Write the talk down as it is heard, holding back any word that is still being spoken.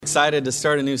Excited to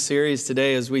start a new series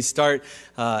today as we start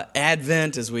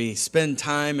Advent, as we spend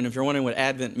time. And if you're wondering what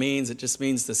Advent means, it just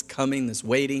means this coming, this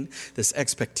waiting, this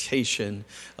expectation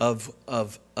of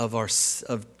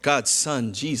God's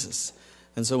Son, Jesus.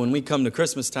 And so when we come to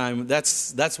Christmas time,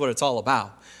 that's what it's all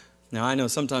about. Now, I know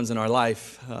sometimes in our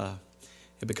life,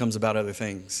 it becomes about other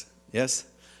things. Yes?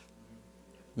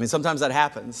 I mean, sometimes that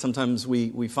happens. Sometimes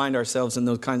we find ourselves in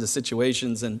those kinds of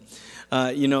situations. And,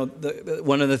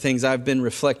 one of the things I've been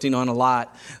reflecting on a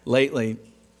lot lately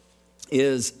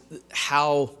is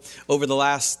how over the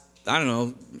last,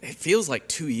 it feels like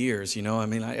 2 years, I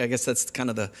mean, I guess that's kind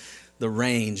of the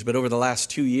range. But over the last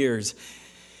 2 years,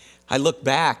 I look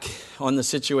back on the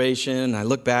situation, I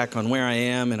look back on where I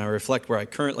am, and I reflect where I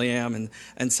currently am.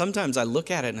 And sometimes I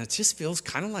look at it, and it just feels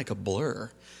kind of like a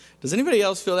blur. Does anybody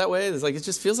else feel that way? It's like it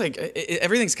just feels like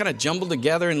everything's kind of jumbled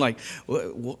together and like,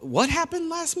 what happened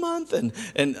last month? And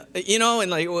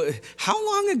like, how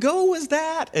long ago was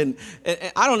that? And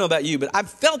I don't know about you, but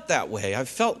I've felt that way. I've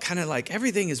felt kind of like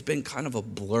everything has been kind of a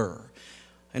blur.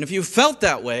 And if you felt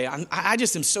that way, I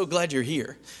just am so glad you're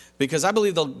here. Because I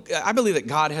believe that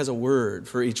God has a word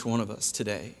for each one of us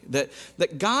today.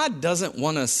 That God doesn't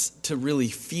want us to really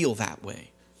feel that way.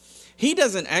 He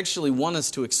doesn't actually want us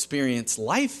to experience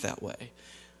life that way.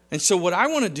 And so what I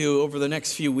want to do over the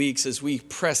next few weeks as we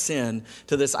press in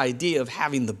to this idea of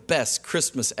having the best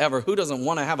Christmas ever. Who doesn't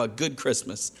want to have a good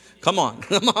Christmas? Come on.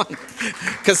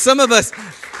 Because some of us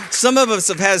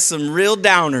have had some real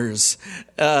downers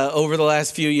over the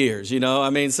last few years, I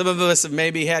mean, some of us have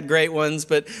maybe had great ones,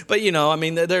 but I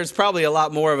mean, there's probably a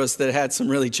lot more of us that had some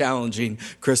really challenging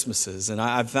Christmases. And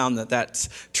I've found that that's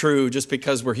true just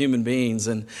because we're human beings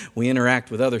and we interact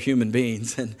with other human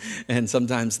beings and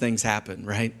sometimes things happen,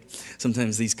 right?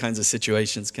 Sometimes these kinds of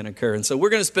situations can occur. And so we're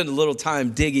going to spend a little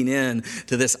time digging in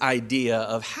to this idea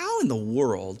of how in the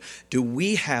world do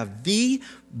we have the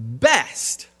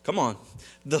best,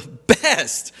 the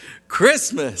best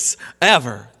Christmas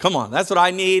ever. Come on, that's what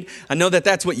I need. I know that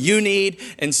that's what you need.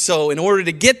 And so in order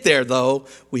to get there, though,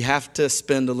 we have to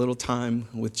spend a little time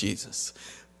with Jesus.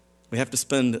 We have to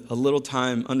spend a little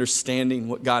time understanding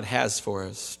what God has for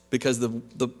us. Because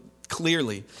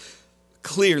clearly,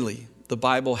 the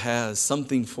Bible has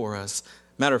something for us.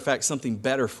 Matter of fact, something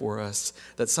better for us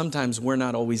that sometimes we're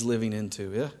not always living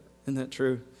into. Yeah, isn't that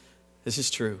true? This is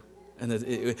true.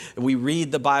 And we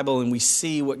read the Bible and we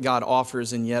see what God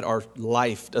offers, and yet our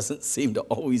life doesn't seem to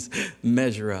always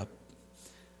measure up.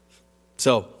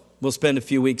 So we'll spend a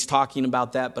few weeks talking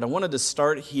about that, but I wanted to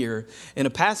start here in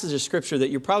a passage of Scripture that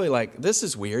you're probably like, this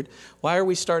is weird. Why are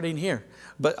we starting here?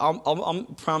 But I'll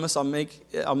promise I'll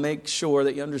make sure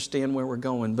that you understand where we're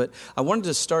going. But I wanted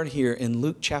to start here in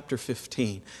Luke chapter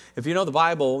 15. If you know the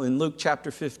Bible, in Luke chapter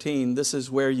 15, this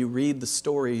is where you read the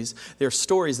stories. There are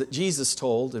stories that Jesus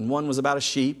told, and one was about a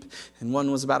sheep, and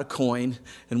one was about a coin,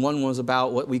 and one was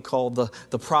about what we call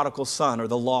the prodigal son or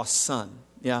the lost son.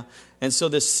 Yeah. And so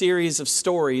this series of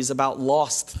stories about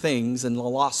lost things and the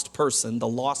lost person, the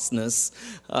lostness,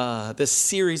 this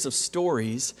series of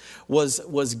stories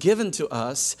was given to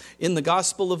us in the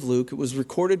Gospel of Luke. It was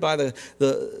recorded by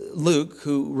the Luke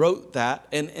who wrote that,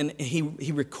 and he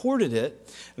recorded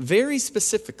it very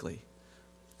specifically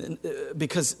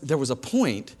because there was a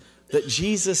point that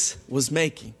Jesus was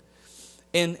making.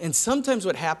 And sometimes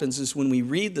what happens is when we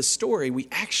read the story, we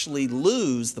actually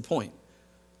lose the point.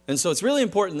 And so it's really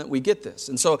important that we get this.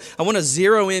 And so I want to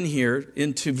zero in here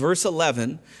into verse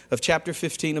 11 of chapter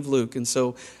 15 of Luke. And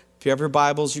so if you have your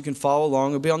Bibles, you can follow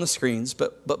along. It'll be on the screens.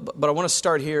 But I want to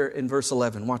start here in verse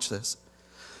 11. Watch this.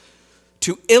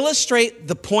 To illustrate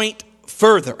the point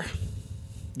further.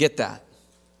 Get that.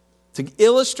 To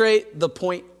illustrate the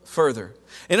point further.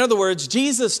 In other words,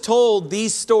 Jesus told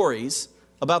these stories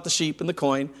about the sheep and the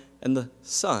coin and the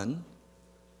son.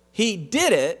 He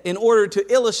did it in order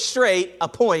to illustrate a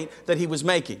point that he was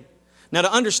making. Now, to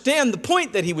understand the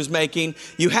point that he was making,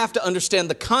 you have to understand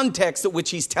the context at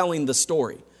which he's telling the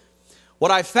story. What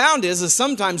I found is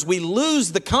sometimes we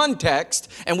lose the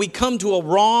context and we come to a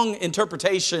wrong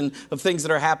interpretation of things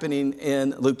that are happening in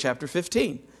Luke chapter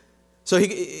 15. So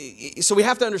we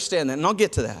have to understand that, and I'll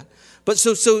get to that. But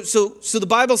so the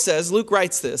Bible says, Luke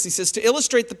writes this. He says, to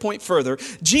illustrate the point further,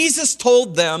 Jesus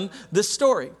told them this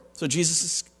story. So Jesus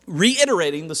is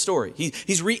reiterating the story.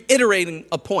 He's reiterating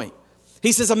a point.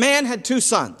 He says a man had two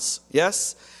sons.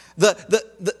 Yes? The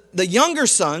younger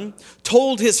son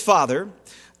told his father,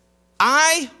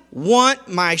 I want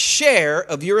my share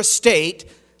of your estate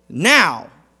now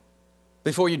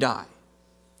before you die.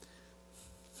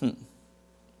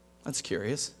 That's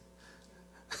curious.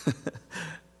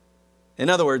 In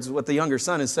other words, what the younger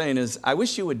son is saying is, I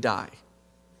wish you would die.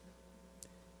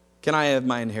 Can I have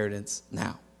my inheritance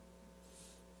now?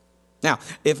 Now,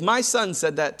 if my son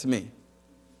said that to me,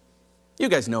 you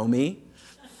guys know me,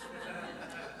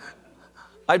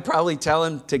 I'd probably tell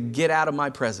him to get out of my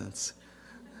presence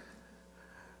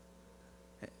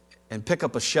and pick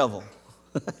up a shovel.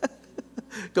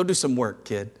 Go do some work,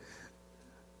 kid.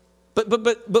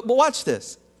 But watch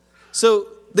this. So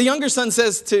the younger son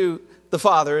says to the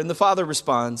father, and the father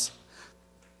responds.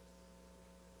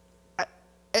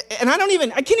 And I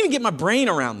can't even get my brain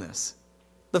around this.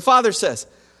 The father says,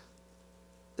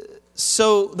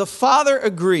 so the father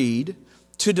agreed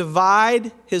to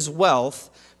divide his wealth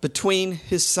between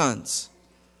his sons.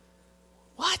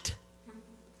 What?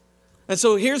 And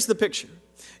so here's the picture.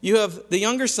 You have the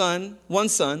younger son, one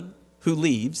son, who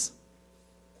leaves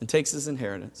and takes his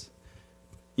inheritance.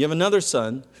 You have another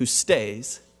son who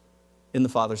stays in the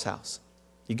father's house.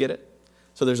 You get it?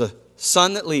 So there's a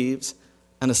son that leaves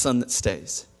and a son that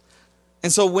stays.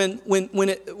 And so when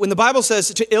the Bible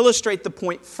says to illustrate the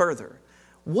point further,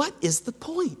 what is the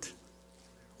point?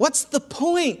 What's the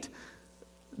point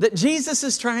that Jesus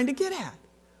is trying to get at?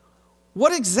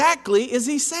 What exactly is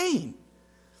he saying?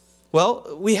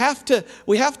 Well, we have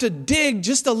to dig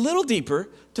just a little deeper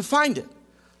to find it.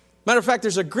 Matter of fact,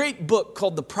 there's a great book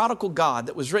called The Prodigal God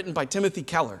that was written by Timothy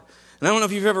Keller. And I don't know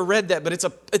if you've ever read that, but it's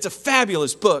a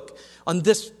fabulous book on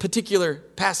this particular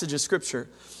passage of Scripture.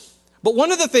 But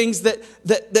one of the things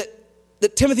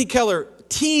that Timothy Keller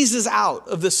teases out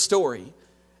of this story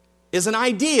is an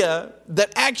idea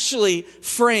that actually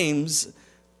frames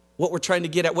what we're trying to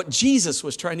get at, what Jesus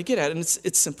was trying to get at. And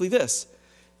it's simply this,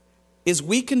 is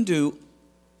we can do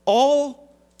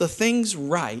all the things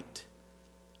right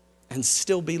and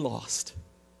still be lost.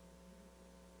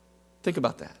 Think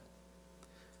about that.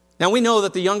 Now we know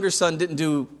that the younger son didn't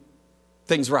do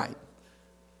things right.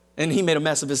 And he made a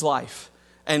mess of his life.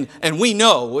 And we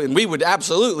know, and we would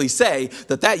absolutely say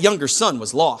that younger son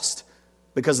was lost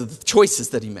because of the choices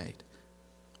that he made.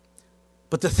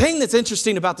 But the thing that's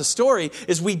interesting about the story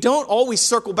is we don't always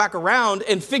circle back around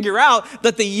and figure out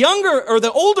that the younger or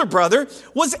the older brother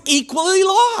was equally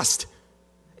lost,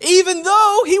 even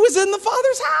though he was in the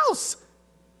father's house.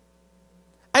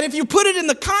 And if you put it in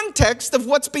the context of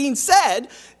what's being said,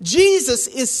 Jesus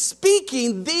is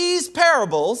speaking these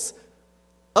parables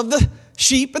of the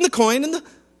sheep and the coin and the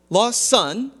lost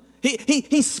son.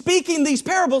 He's speaking these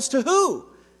parables to who?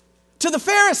 To the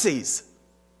Pharisees.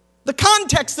 The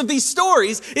context of these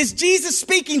stories is Jesus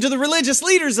speaking to the religious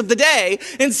leaders of the day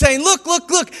and saying, look,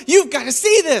 you've got to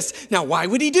see this. Now, why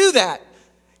would he do that?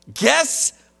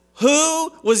 Guess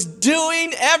who was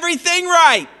doing everything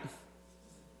right?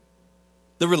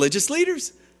 The religious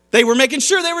leaders. They were making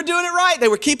sure they were doing it right. They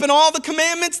were keeping all the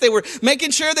commandments. They were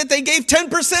making sure that they gave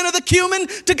 10% of the cumin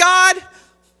to God.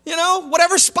 You know,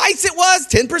 whatever spice it was,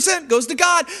 10% goes to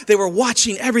God. They were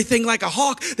watching everything like a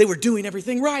hawk. They were doing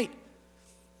everything right.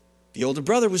 The older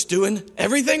brother was doing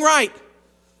everything right.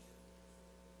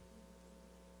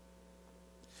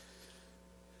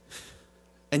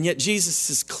 And yet Jesus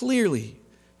is clearly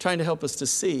trying to help us to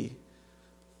see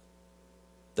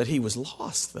that he was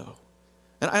lost, though.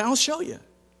 And I'll show you.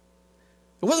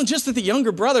 It wasn't just that the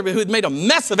younger brother, who had made a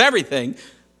mess of everything,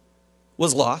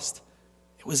 was lost.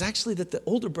 It was actually that the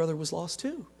older brother was lost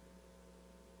too.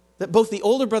 That both the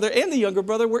older brother and the younger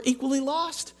brother were equally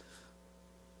lost.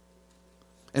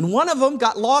 And one of them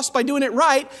got lost by doing it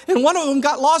right, and one of them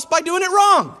got lost by doing it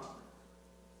wrong.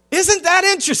 Isn't that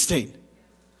interesting?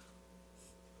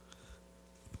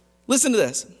 Listen to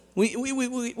this.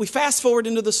 We fast forward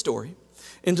into the story,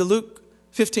 into Luke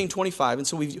 15:25. And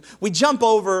so we jump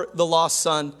over the lost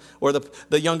son or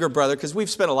the younger brother, because we've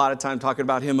spent a lot of time talking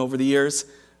about him over the years.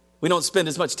 We don't spend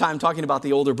as much time talking about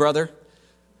the older brother.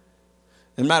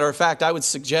 As a matter of fact, I would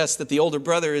suggest that the older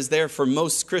brother is there for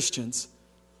most Christians.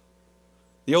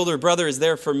 The older brother is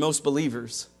there for most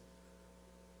believers.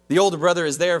 The older brother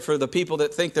is there for the people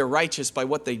that think they're righteous by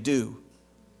what they do.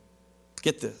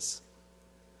 Get this.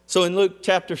 So in Luke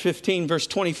chapter 15, verse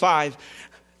 25,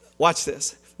 watch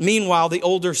this. Meanwhile, the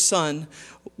older son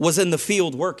was in the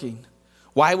field working.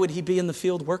 Why would he be in the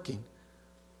field working?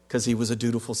 Because he was a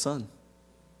dutiful son.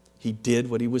 He did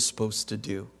what he was supposed to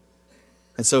do.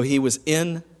 And so he was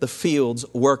in the fields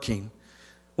working.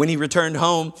 When he returned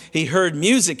home, he heard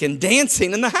music and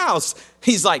dancing in the house.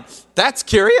 He's like, that's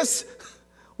curious.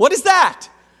 What is that?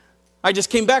 I just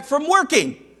came back from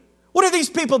working. What are these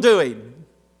people doing?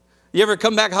 You ever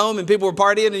come back home and people were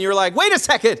partying and you're like, wait a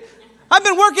second. I've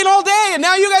been working all day and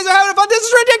now you guys are having fun. This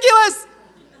is ridiculous.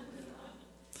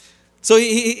 So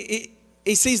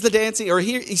he sees the dancing, or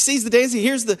he sees the dancing, he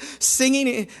hears the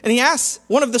singing, and he asks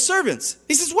one of the servants.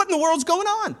 He says, what in the world's going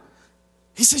on?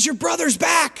 He says, your brother's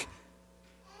back.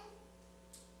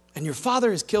 and your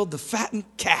father has killed the fattened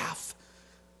calf.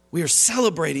 We are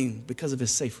celebrating because of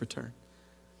his safe return.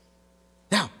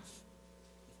 Now,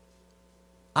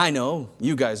 I know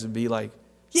you guys would be like,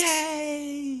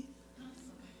 yay!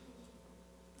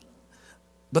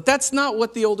 But that's not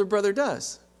what the older brother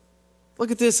does.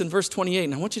 Look at this in verse 28,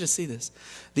 and I want you to see this.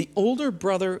 The older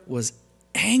brother was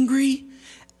angry,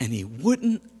 and he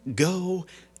wouldn't go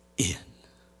in.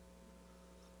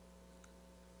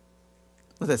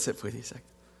 Let that sit with you a second.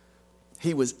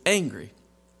 He was angry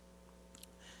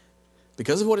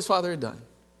because of what his father had done,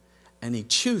 and he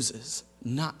chooses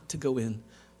not to go in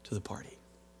to the party.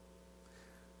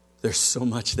 There's so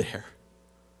much there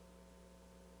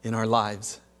in our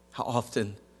lives. How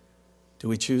often do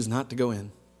we choose not to go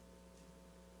in?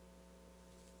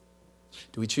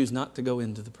 Do we choose not to go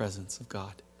into the presence of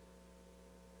God,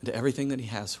 into everything that he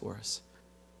has for us,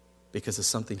 because of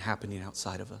something happening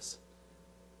outside of us,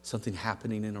 something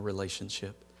happening in a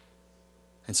relationship?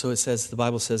 And so it says, the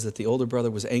Bible says that the older brother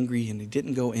was angry and he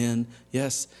didn't go in.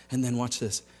 Yes, and then watch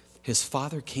this. His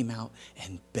father came out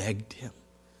and begged him.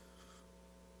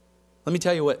 Let me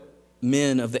tell you what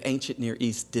men of the ancient Near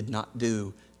East did not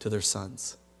do to their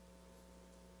sons.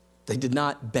 They did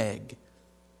not beg.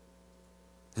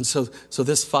 And so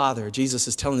this father, Jesus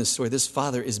is telling this story, this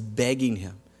father is begging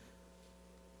him.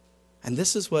 And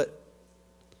this is what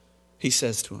he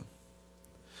says to him.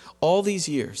 All these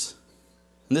years,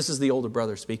 and this is the older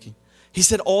brother speaking. He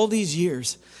said, all these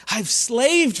years, I've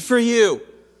slaved for you.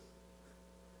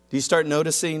 Do you start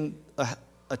noticing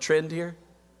a trend here?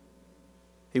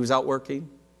 He was out working,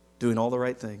 doing all the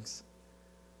right things.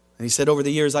 And he said, over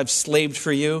the years, I've slaved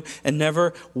for you and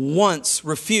never once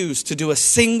refused to do a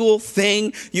single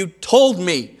thing you told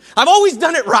me. I've always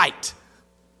done it right.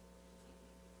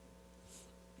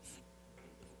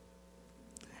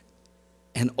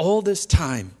 And all this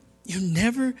time, you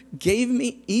never gave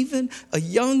me even a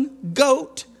young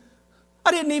goat.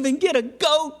 I didn't even get a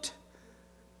goat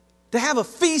to have a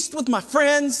feast with my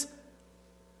friends.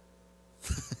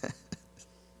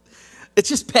 It's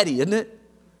just petty, isn't it?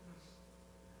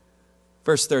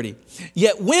 Verse 30.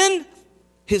 Yet when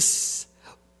this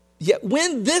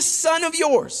son of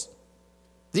yours,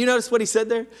 do you notice what he said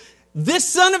there? This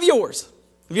son of yours.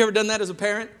 Have you ever done that as a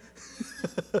parent?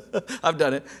 I've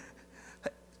done it.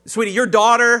 Sweetie, your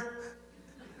daughter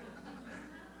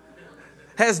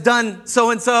has done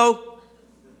so-and-so.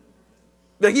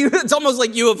 It's almost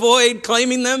like you avoid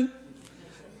claiming them.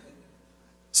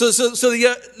 So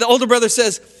the older brother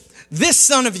says, this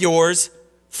son of yours,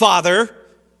 father,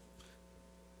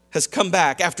 has come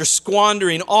back after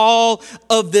squandering all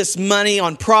of this money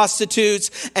on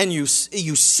prostitutes, and you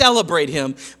celebrate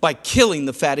him by killing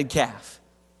the fatted calf.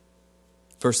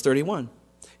 Verse 31,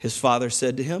 his father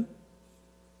said to him,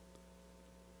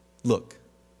 look,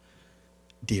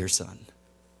 dear son.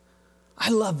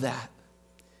 I love that.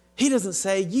 He doesn't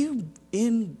say, you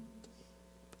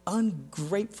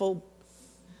ungrateful.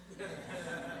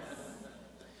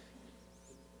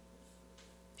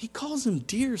 He calls him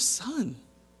dear son.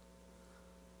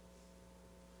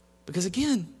 Because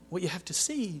again, what you have to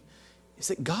see is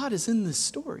that God is in this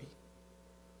story.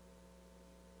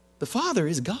 The Father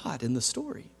is God in the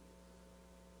story.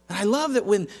 And I love that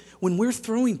when we're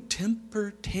throwing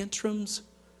temper tantrums,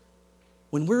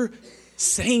 when we're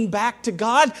saying back to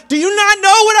God, do you not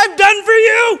know what I've done for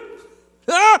you?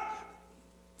 Huh?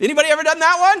 Anybody ever done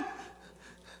that one?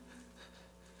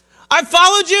 I've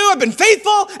followed you, I've been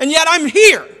faithful, and yet I'm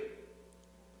here.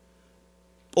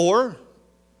 Or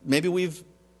maybe we've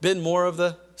been more of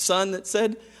the son that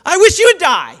said, I wish you would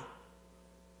die,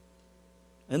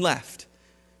 and left.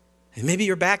 And maybe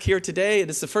you're back here today, and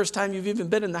it's the first time you've even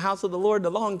been in the house of the Lord in a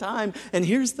long time. And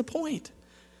here's the point,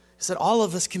 is that all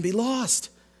of us can be lost.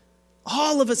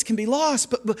 All of us can be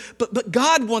lost, but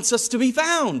God wants us to be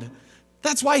found.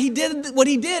 That's why he did what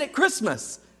he did at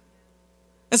Christmas.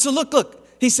 And so look,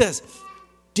 he says,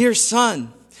 dear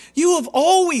son, you have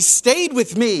always stayed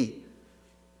with me,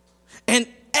 and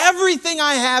everything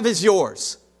I have is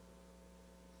yours.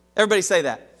 Everybody say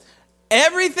that.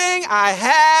 Everything I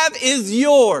have is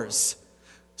yours.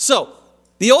 So,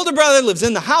 the older brother lives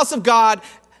in the house of God,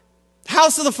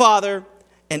 house of the Father,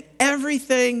 and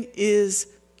everything is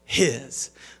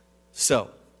his. So,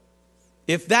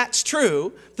 if that's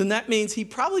true, then that means he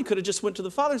probably could have just went to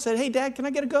the father and said, hey, Dad, can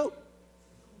I get a goat?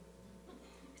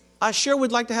 I sure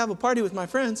would like to have a party with my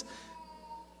friends.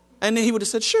 And then he would have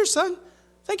said, sure, son.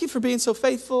 Thank you for being so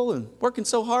faithful and working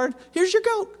so hard. Here's your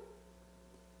goat.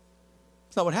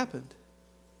 It's not what happened.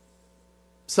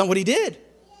 It's not what he did.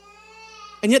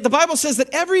 And yet the Bible says that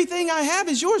everything I have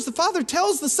is yours. The Father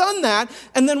tells the Son that.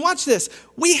 And then watch this.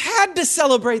 We had to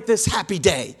celebrate this happy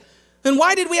day. And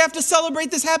why did we have to celebrate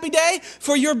this happy day?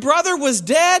 For your brother was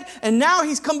dead and now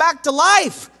he's come back to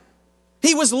life.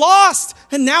 He was lost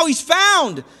and now he's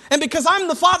found. And because I'm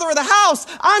the father of the house,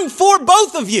 I'm for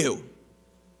both of you.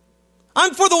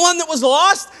 I'm for the one that was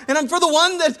lost, and I'm for the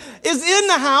one that is in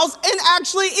the house and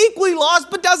actually equally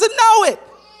lost but doesn't know it.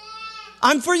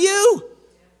 I'm for you.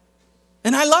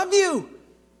 And I love you.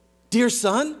 Dear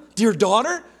son, dear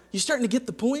daughter, you starting to get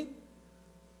the point?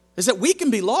 Is that we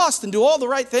can be lost and do all the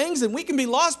right things, and we can be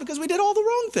lost because we did all the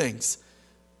wrong things.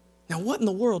 Now, what in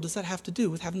the world does that have to do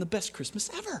with having the best Christmas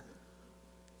ever?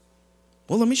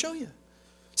 Well, let me show you.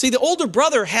 See, the older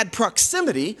brother had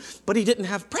proximity, but he didn't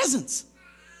have presence.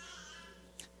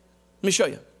 Let me show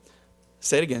you.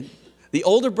 Say it again. The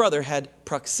older brother had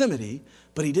proximity,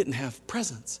 but he didn't have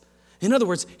presence. In other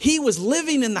words, he was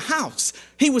living in the house.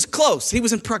 He was close. He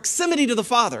was in proximity to the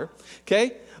Father,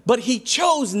 okay? But he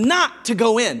chose not to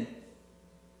go in.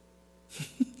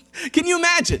 Can you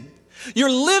imagine? You're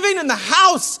living in the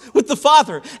house with the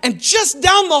Father, and just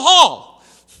down the hall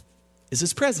is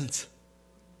his presence.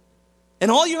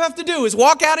 And all you have to do is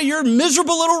walk out of your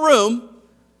miserable little room.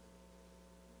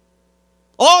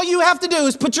 All you have to do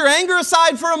is put your anger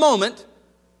aside for a moment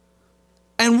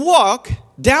and walk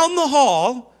down the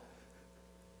hall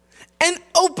and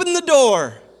open the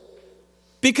door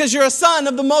because you're a son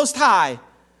of the Most High.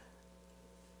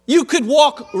 You could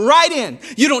walk right in.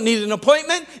 You don't need an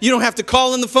appointment. You don't have to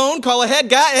call in the phone, call ahead.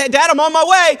 Dad, I'm on my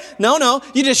way. No.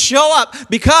 You just show up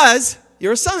because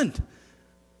you're a son.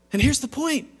 And here's the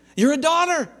point. You're a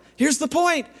daughter. Here's the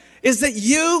point, is that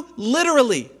you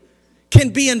literally can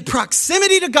be in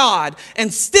proximity to God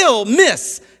and still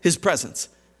miss his presence.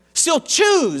 Still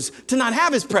choose to not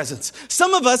have his presence.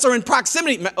 Some of us are in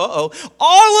proximity.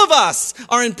 All of us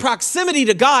are in proximity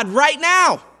to God right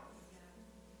now.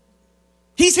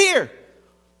 He's here.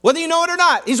 Whether you know it or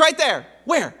not, he's right there.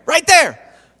 Where? Right there.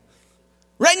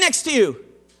 Right next to you.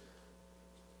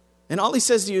 And all he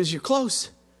says to you is, you're close,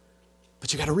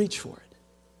 but you got to reach for it.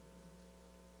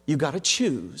 You got to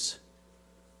choose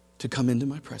to come into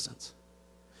my presence.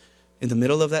 In the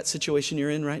middle of that situation you're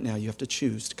in right now, you have to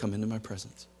choose to come into my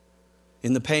presence.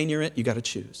 In the pain you're in, you got to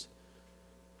choose.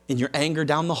 In your anger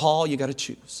down the hall, you got to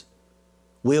choose.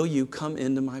 Will you come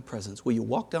into my presence? Will you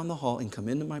walk down the hall and come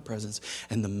into my presence?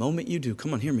 And the moment you do,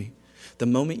 come on, hear me. The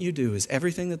moment you do is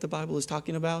everything that the Bible is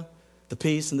talking about, the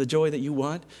peace and the joy that you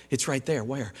want, it's right there.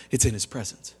 Where? It's in his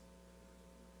presence.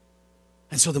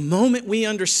 And so the moment we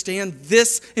understand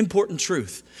this important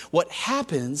truth, what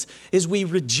happens is we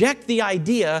reject the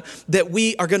idea that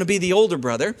we are going to be the older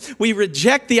brother. We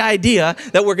reject the idea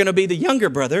that we're going to be the younger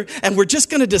brother, and we're just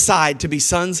going to decide to be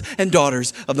sons and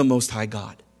daughters of the Most High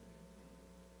God.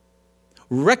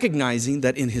 Recognizing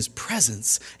that in his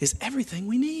presence is everything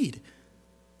we need.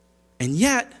 And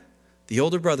yet, the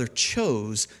older brother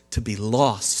chose to be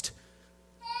lost.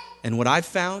 And what I've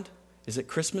found is at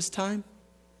Christmas time,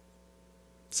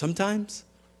 sometimes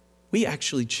we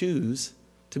actually choose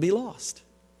to be lost.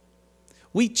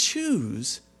 We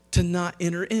choose to not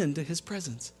enter into his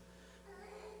presence.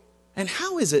 And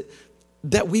how is it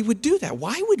that we would do that?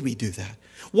 Why would we do that?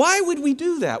 Why would we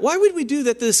do that? Why would we do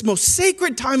that this most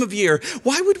sacred time of year?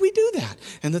 Why would we do that?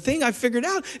 And the thing I figured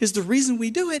out is the reason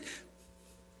we do it.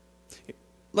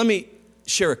 Let me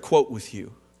share a quote with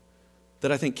you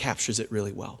that I think captures it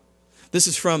really well. This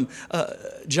is from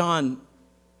John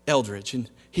Eldredge, and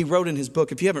he wrote in his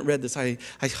book, if you haven't read this, I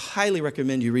highly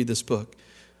recommend you read this book.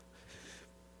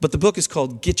 But the book is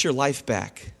called Get Your Life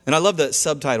Back. And I love the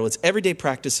subtitle. It's Everyday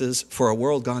Practices for a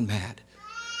World Gone Mad.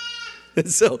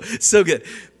 It's so good.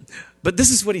 But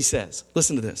this is what he says.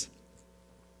 Listen to this.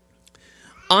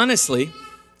 Honestly,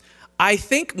 I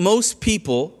think most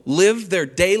people live their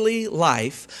daily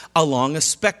life along a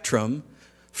spectrum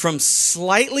from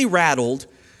slightly rattled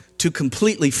to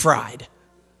completely fried.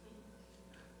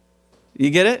 You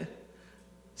get it?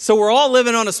 So we're all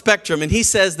living on a spectrum, and he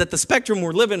says that the spectrum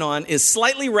we're living on is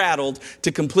slightly rattled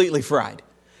to completely fried.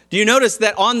 Do you notice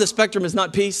that on the spectrum is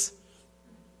not peace?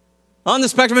 On the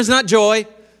spectrum is not joy.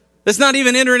 That's not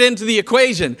even entered into the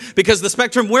equation, because the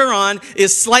spectrum we're on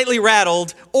is slightly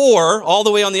rattled or, all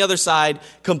the way on the other side,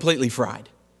 completely fried.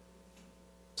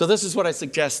 So this is what I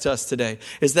suggest to us today,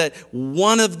 is that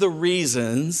one of the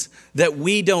reasons that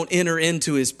we don't enter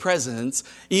into his presence,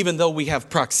 even though we have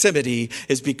proximity,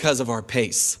 is because of our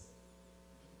pace.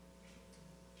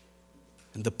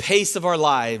 And the pace of our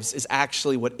lives is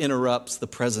actually what interrupts the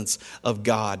presence of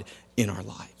God in our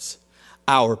lives.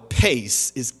 Our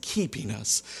pace is keeping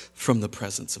us from the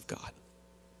presence of God.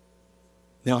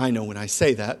 Now, I know when I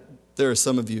say that, there are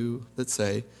some of you that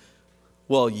say,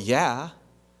 well, yeah,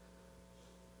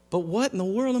 but what in the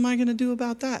world am I going to do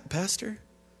about that, Pastor?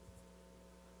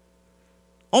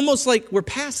 Almost like we're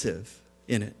passive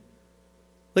in it.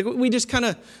 Like we just kind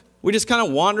of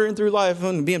wandering through life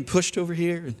and being pushed over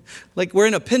here. And like we're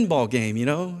in a pinball game, you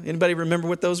know? Anybody remember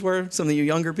what those were? Some of you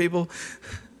younger people?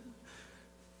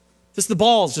 Just the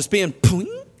balls just being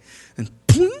poing and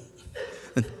poing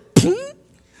and poing.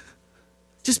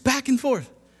 Just back and forth.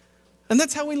 And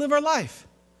that's how we live our life.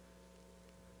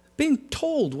 Being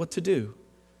told what to do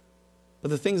by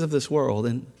the things of this world.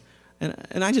 And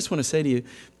I just want to say to you,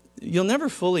 you'll never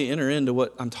fully enter into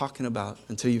what I'm talking about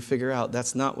until you figure out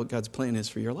that's not what God's plan is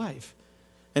for your life.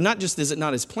 And not just is it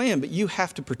not his plan, but you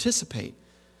have to participate.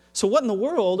 So what in the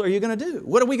world are you going to do?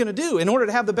 What are we going to do in order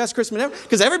to have the best Christmas ever?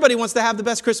 Because everybody wants to have the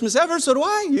best Christmas ever. So do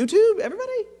I. You too.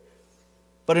 Everybody.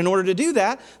 But in order to do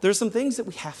that, there's some things that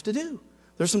we have to do.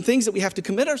 There's some things that we have to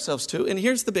commit ourselves to. And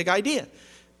here's the big idea,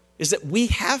 is that we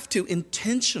have to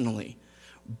intentionally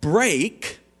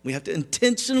break. We have to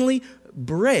intentionally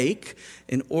break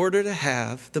in order to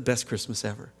have the best Christmas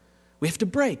ever. We have to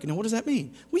break. What does that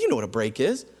mean? Well, you know what a brake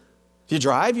is. If you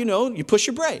drive, you push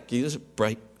your brake. You just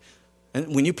brake.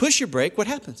 And when you push your brake, what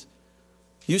happens?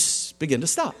 You begin to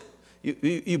stop.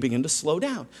 You begin to slow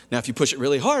down. Now, if you push it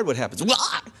really hard, what happens?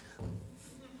 Wah!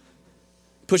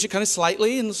 Push it kind of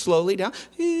slightly and slowly down.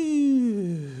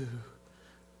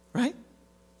 Right?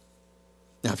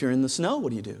 Now, if you're in the snow,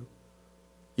 what do?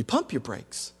 You pump your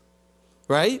brakes.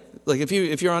 Right? Like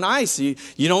if you're on ice, you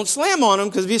don't slam on them,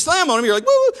 because if you slam on them, you're like,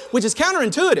 woo, which is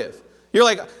counterintuitive. You're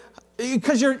like,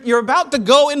 because you're about to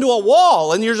go into a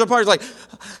wall, and your partner's like,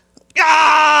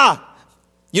 ah!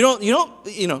 You don't,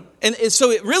 and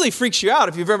so it really freaks you out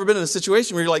if you've ever been in a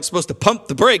situation where you're like supposed to pump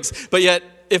the brakes, but yet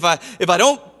if I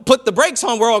don't put the brakes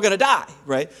on, we're all going to die,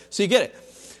 right? So you get it.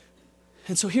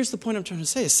 And so here's the point I'm trying to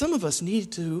say is some of us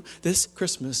need to, this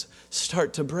Christmas,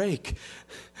 start to brake.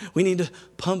 We need to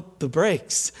pump the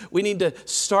brakes. We need to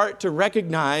start to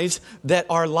recognize that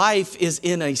our life is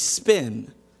in a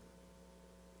spin.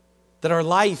 That our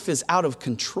life is out of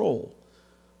control.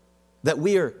 That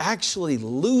we are actually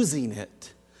losing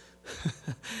it,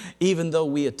 even though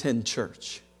we attend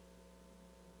church.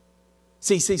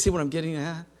 See what I'm getting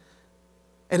at?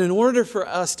 And in order for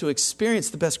us to experience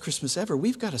the best Christmas ever,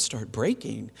 we've got to start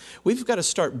breaking. We've got to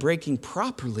start breaking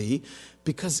properly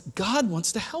because God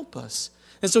wants to help us.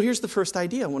 And so here's the first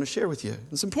idea I want to share with you.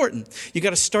 It's important. You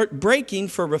got to start breaking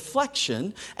for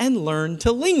reflection and learn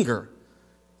to linger.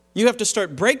 You have to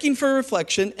start breaking for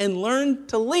reflection and learn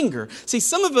to linger. See,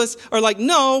 some of us are like,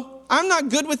 no, I'm not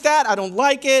good with that. I don't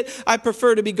like it. I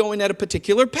prefer to be going at a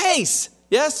particular pace.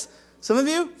 Yes? Some of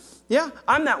you? Yeah,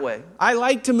 I'm that way. I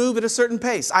like to move at a certain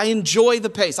pace. I enjoy the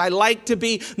pace. I like to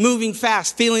be moving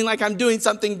fast, feeling like I'm doing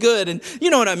something good. And you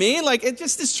know what I mean? Like, it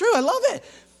just is true. I love it.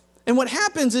 And what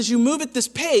happens is you move at this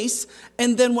pace,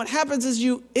 and then what happens is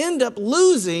you end up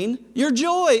losing your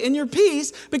joy and your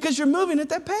peace because you're moving at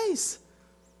that pace.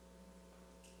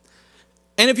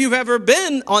 And if you've ever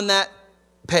been on that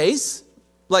pace,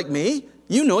 like me,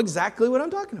 you know exactly what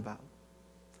I'm talking about.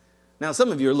 Now,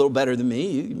 some of you are a little better than me.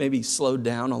 You maybe slowed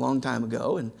down a long time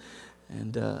ago,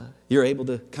 and you're able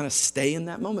to kind of stay in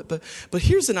that moment. But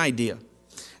here's an idea.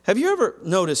 Have you ever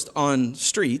noticed on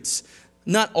streets,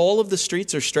 not all of the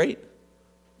streets are straight?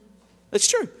 It's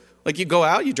true. Like you go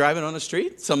out, you're driving on a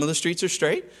street, some of the streets are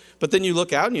straight, but then you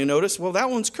look out and you notice, well, that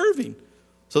one's curving.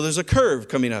 So there's a curve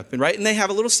coming up, right? And they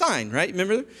have a little sign, right?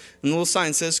 Remember? And the little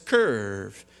sign says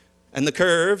curve. And the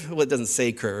curve, well, it doesn't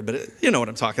say curve, but you know what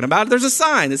I'm talking about. There's a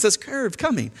sign that says curve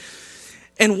coming.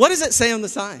 And what does it say on the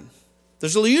sign?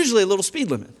 There's usually a little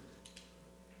speed limit,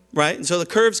 right? And so the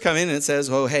curve's coming and it says,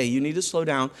 oh, hey, you need to slow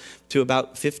down to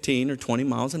about 15 or 20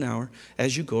 miles an hour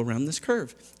as you go around this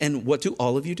curve. And what do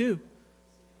all of you do?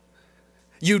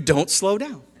 You don't slow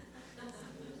down.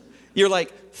 You're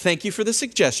like, thank you for the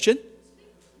suggestion.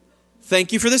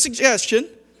 Thank you for the suggestion.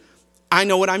 I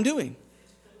know what I'm doing.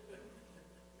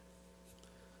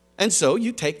 And so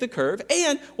you take the curve.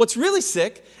 And what's really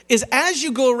sick is as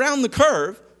you go around the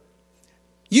curve,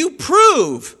 you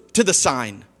prove to the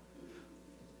sign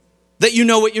that you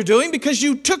know what you're doing because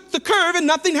you took the curve and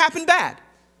nothing happened bad.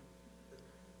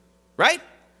 Right?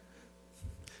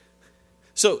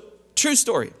 So, true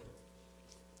story.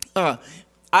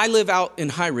 I live out in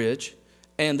High Ridge,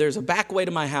 and there's a back way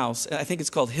to my house. I think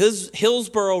it's called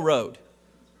Hillsborough Road.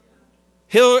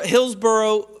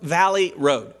 Hillsborough Valley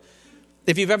Road.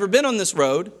 If you've ever been on this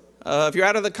road, if you're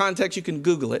out of the context, you can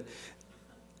Google it.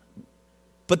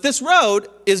 But this road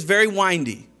is very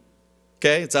windy.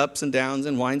 Okay, it's ups and downs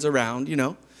and winds around, you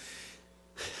know.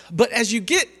 But as you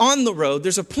get on the road,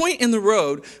 there's a point in the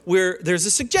road where there's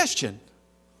a suggestion.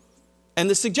 And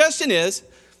the suggestion is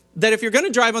that if you're going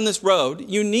to drive on this road,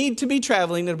 you need to be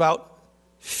traveling at about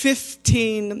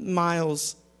 15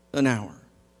 miles an hour.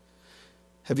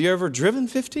 Have you ever driven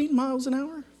 15 miles an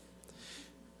hour?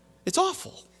 It's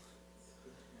awful.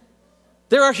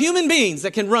 There are human beings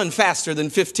that can run faster than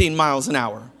 15 miles an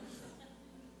hour.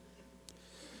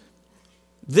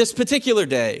 This particular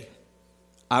day,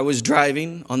 I was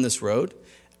driving on this road,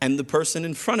 and the person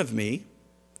in front of me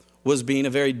was being a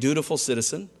very dutiful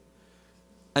citizen,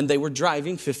 and they were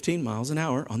driving 15 miles an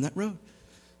hour on that road.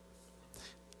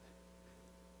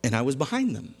 And I was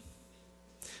behind them.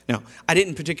 Now, I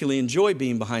didn't particularly enjoy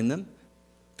being behind them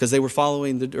because they were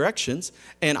following the directions,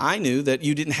 and I knew that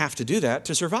you didn't have to do that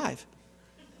to survive.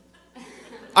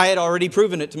 I had already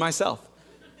proven it to myself.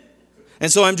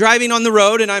 And so I'm driving on the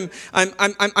road, and I'm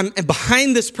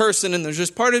behind this person, and there's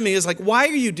just part of me is like, why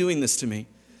are you doing this to me?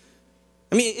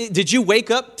 I mean, did you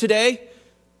wake up today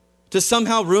to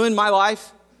somehow ruin my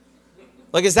life?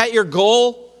 Like, is that your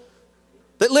goal?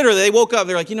 That literally, they woke up,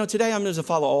 they're like, today I'm going to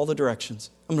follow all the directions.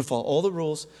 I'm going to follow all the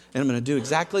rules, and I'm going to do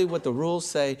exactly what the rules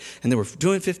say. And they were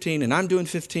doing 15, and I'm doing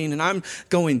 15, and I'm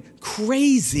going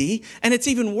crazy. And it's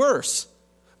even worse.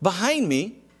 Behind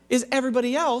me is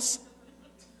everybody else,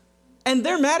 and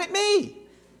they're mad at me.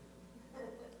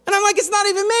 And I'm like, it's not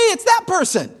even me, it's that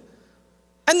person.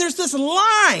 And there's this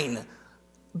line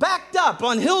backed up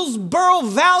on Hillsborough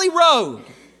Valley Road.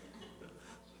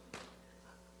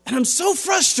 And I'm so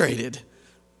frustrated.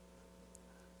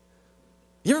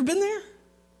 You ever been there?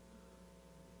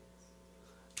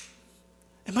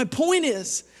 And my point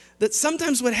is that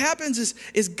sometimes what happens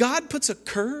is God puts a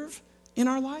curve in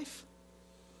our life.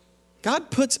 God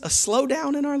puts a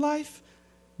slowdown in our life.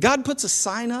 God puts a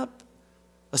sign up,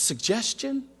 a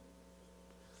suggestion.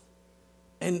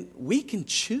 And we can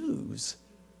choose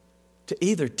to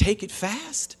either take it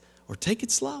fast or take it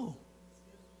slow.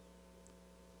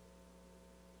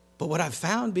 But what I've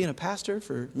found being a pastor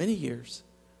for many years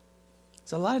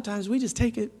is a lot of times we just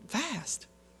take it fast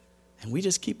and we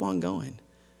just keep on going.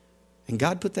 And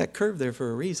God put that curve there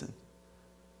for a reason.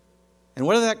 And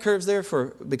whether that curve's there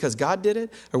because God did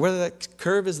it, or whether that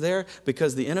curve is there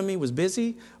because the enemy was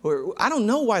busy, or I don't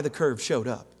know why the curve showed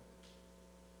up.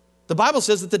 The Bible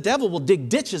says that the devil will dig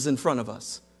ditches in front of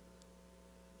us.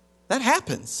 That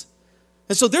happens.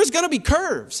 And so there's going to be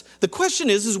curves. The question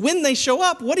is when they show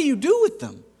up, what do you do with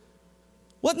them?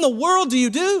 What in the world do you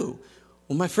do?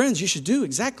 Well, my friends, you should do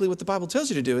exactly what the Bible tells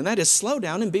you to do, and that is slow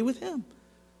down and be with Him.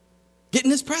 Get in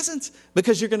His presence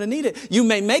because you're going to need it. You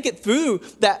may make it through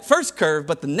that first curve,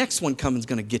 but the next one coming is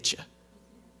going to get you.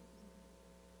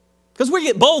 Because we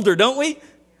get bolder, don't we?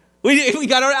 We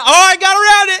got around. Oh, I got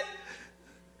around it.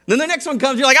 Then the next one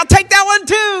comes. You're like, I'll take that one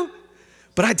too.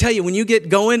 But I tell you, when you get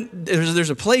going, there's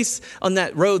a place on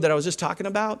that road that I was just talking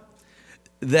about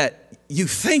that you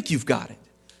think you've got it.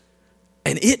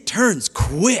 And it turns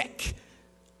quick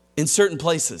in certain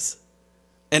places.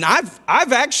 And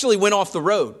I've actually went off the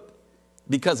road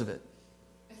because of it.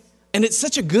 And it's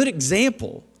such a good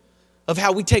example of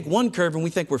how we take one curve and we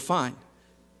think we're fine.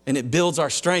 And it builds our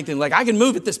strength and like, I can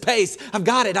move at this pace. I've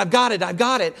got it.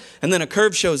 And then a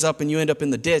curve shows up and you end up in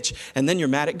the ditch and then you're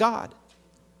mad at God.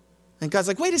 And God's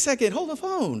like, wait a second, hold the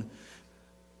phone.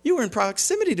 You were in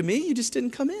proximity to me. You just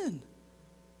didn't come in.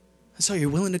 And so you're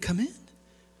willing to come in.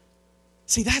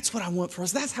 See, that's what I want for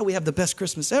us. That's how we have the best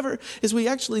Christmas ever, is we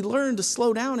actually learn to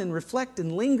slow down and reflect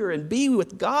and linger and be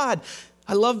with God.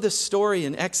 I love this story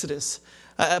in Exodus.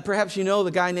 Perhaps you know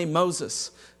the guy named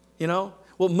Moses, Well,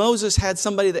 Moses had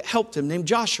somebody that helped him named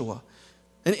Joshua.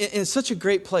 And in such a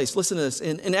great place. Listen to this.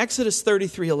 In Exodus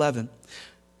 33:11,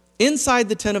 inside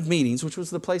the tent of meetings, which was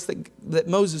the place that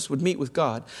Moses would meet with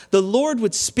God, the Lord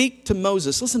would speak to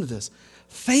Moses, listen to this,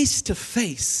 face to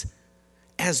face,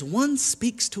 as one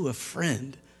speaks to a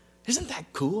friend. Isn't that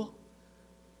cool?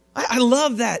 I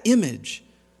love that image.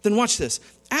 Then watch this.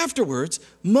 Afterwards,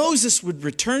 Moses would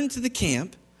return to the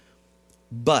camp,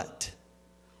 but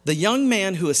the young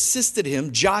man who assisted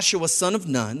him, Joshua, son of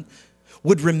Nun,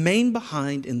 would remain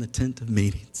behind in the tent of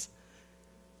meetings.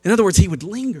 In other words, he would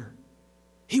linger.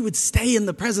 He would stay in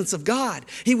the presence of God.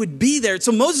 He would be there.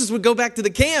 So Moses would go back to the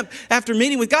camp after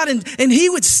meeting with God, and he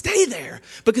would stay there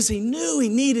because he knew he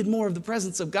needed more of the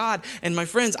presence of God. And my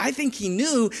friends, I think he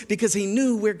knew because he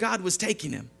knew where God was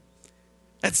taking him.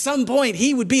 At some point,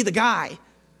 he would be the guy.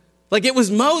 Like it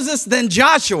was Moses, then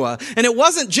Joshua. And it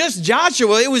wasn't just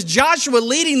Joshua. It was Joshua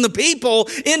leading the people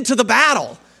into the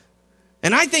battle.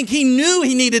 And I think he knew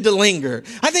he needed to linger.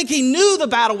 I think he knew the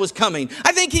battle was coming.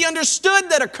 I think he understood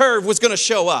that a curve was going to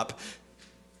show up.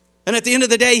 And at the end of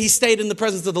the day, he stayed in the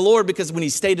presence of the Lord, because when he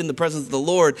stayed in the presence of the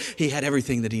Lord, he had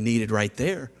everything that he needed right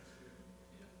there.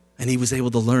 And he was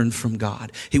able to learn from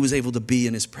God. He was able to be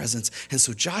in his presence. And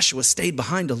so Joshua stayed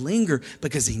behind to linger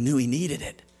because he knew he needed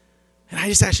it. And I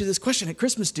just asked you this question at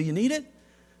Christmas: do you need it?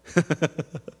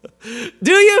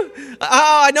 Do you?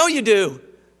 Oh, I know you do.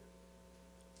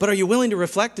 But are you willing to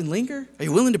reflect and linger? Are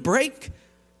you willing to break?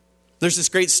 There's this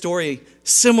great story,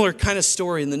 similar kind of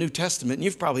story in the New Testament, and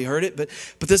you've probably heard it, but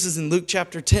this is in Luke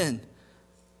chapter 10.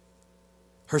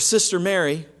 Her sister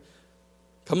Mary,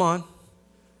 come on,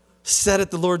 sat at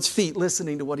the Lord's feet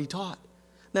listening to what he taught.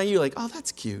 Now you're like, oh,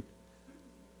 that's cute.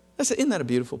 Isn't that a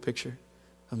beautiful picture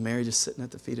of Mary just sitting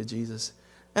at the feet of Jesus?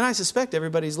 And I suspect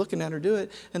everybody's looking at her do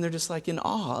it, and they're just like in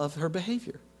awe of her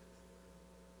behavior.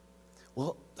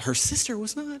 Well, her sister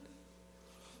was not.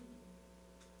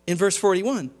 In verse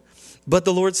 41, but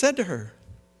the Lord said to her,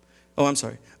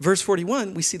 verse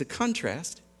 41, we see the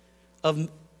contrast of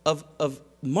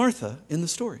Martha in the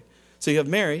story. So you have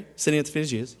Mary sitting at the feet of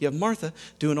Jesus. You have Martha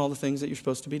doing all the things that you're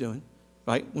supposed to be doing,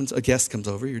 right? When a guest comes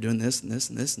over, you're doing this and this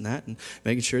and this and that and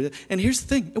making sure that. And here's the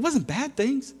thing. It wasn't bad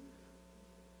things.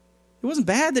 It wasn't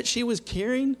bad that she was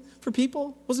caring for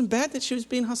people. It wasn't bad that she was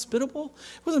being hospitable.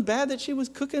 It wasn't bad that she was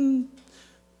cooking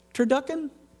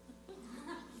turducken.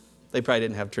 They probably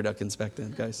didn't have turduckens back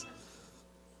then, guys.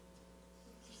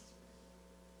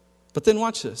 But then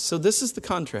watch this. So this is the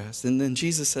contrast. And then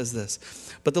Jesus says this.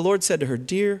 But the Lord said to her,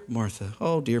 dear Martha,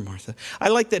 oh, dear Martha. I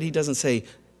like that he doesn't say,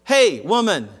 hey,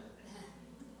 woman.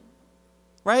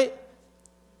 Right?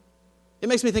 It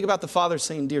makes me think about the Father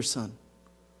saying, dear Son.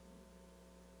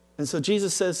 And so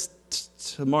Jesus says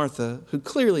to Martha, who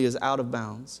clearly is out of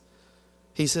bounds,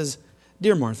 he says,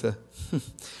 dear Martha,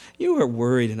 you are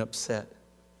worried and upset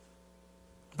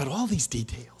about all these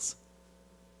details.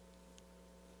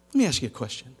 Let me ask you a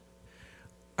question.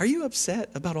 Are you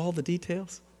upset about all the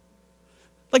details?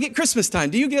 Like at Christmas time,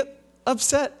 do you get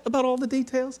upset about all the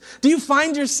details? Do you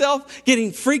find yourself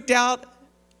getting freaked out,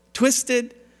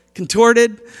 twisted,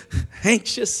 contorted,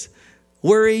 anxious,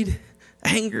 worried,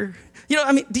 anger? You know,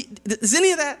 I mean, is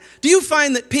any of that? Do you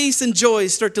find that peace and joy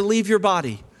start to leave your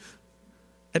body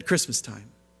at Christmas time?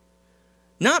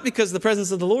 Not because the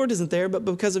presence of the Lord isn't there, but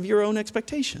because of your own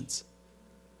expectations.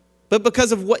 But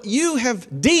because of what you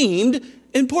have deemed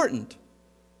important.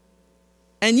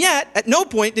 And yet, at no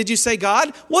point did you say,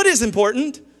 God, what is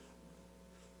important?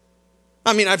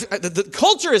 I mean, the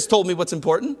culture has told me what's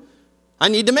important. I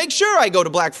need to make sure I go to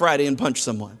Black Friday and punch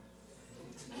someone.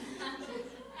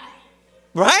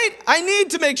 Right? I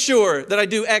need to make sure that I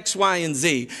do X, Y, and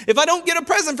Z. If I don't get a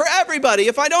present for everybody,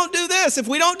 if I don't do this, if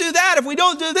we don't do that, if we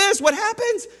don't do this, what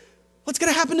happens? What's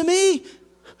going to happen to me?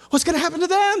 What's going to happen to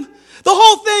them? The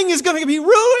whole thing is going to be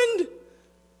ruined.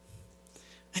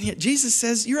 And yet Jesus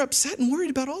says, you're upset and worried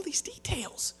about all these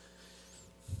details.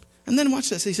 And then watch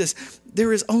this. He says,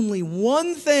 there is only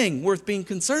one thing worth being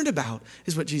concerned about,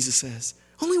 is what Jesus says.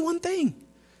 Only one thing.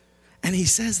 And he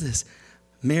says this,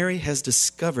 Mary has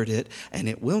discovered it, and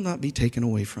it will not be taken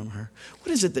away from her.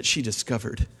 What is it that she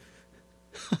discovered?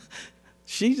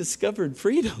 She discovered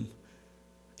freedom.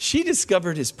 She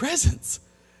discovered his presence.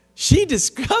 She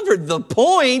discovered the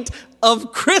point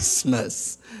of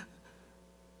Christmas.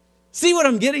 See what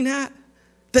I'm getting at?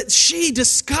 That she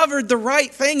discovered the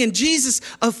right thing, and Jesus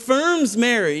affirms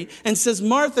Mary and says,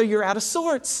 Martha, you're out of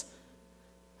sorts.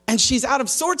 And she's out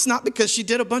of sorts not because she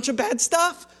did a bunch of bad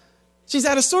stuff. She's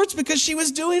out of sorts because she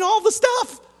was doing all the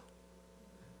stuff.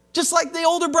 Just like the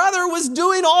older brother was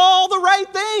doing all the right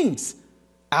things.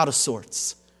 Out of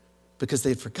sorts. Because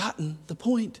they'd forgotten the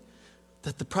point.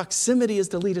 That the proximity is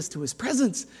to lead us to his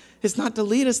presence. It's not to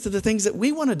lead us to the things that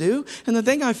we want to do. And the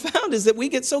thing I found is that we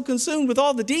get so consumed with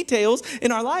all the details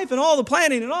in our life and all the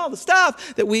planning and all the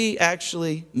stuff that we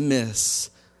actually miss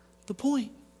the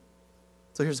point.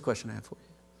 So here's a question I have for you.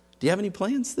 Do you have any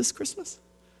plans this Christmas?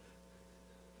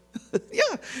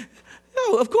 Yeah.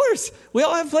 No, of course. We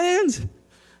all have plans.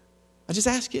 I just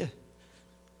ask you,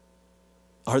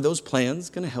 are those plans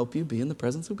going to help you be in the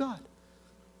presence of God?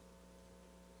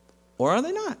 Or are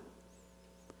they not?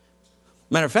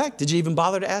 Matter of fact, did you even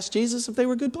bother to ask Jesus if they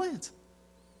were good plans?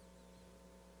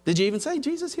 Did you even say,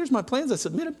 Jesus, here's my plans, I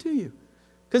submit them to you?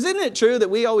 Because isn't it true that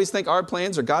we always think our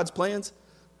plans are God's plans?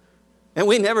 And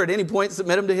we never at any point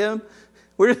submit them to him?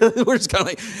 We're just kind of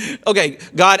like, okay,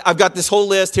 God, I've got this whole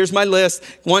list. Here's my list.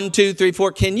 1, 2, 3,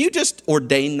 4. Can you just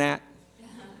ordain that?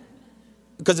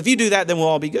 Because if you do that, then we'll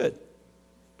all be good.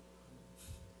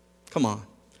 Come on.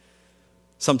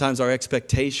 Sometimes our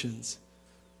expectations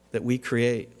that we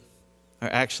create are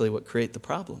actually what create the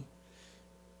problem.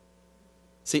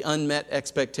 See, unmet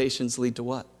expectations lead to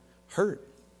what? Hurt.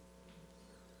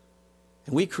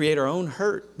 And we create our own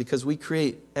hurt because we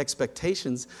create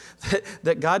expectations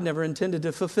that God never intended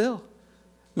to fulfill.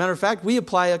 Matter of fact, we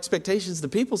apply expectations to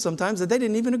people sometimes that they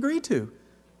didn't even agree to.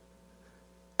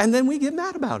 And then we get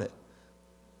mad about it.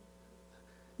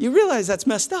 You realize that's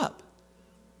messed up.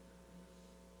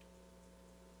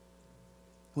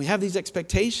 We have these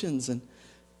expectations, and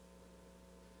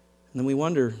then we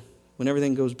wonder, when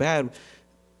everything goes bad,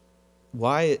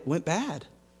 why it went bad.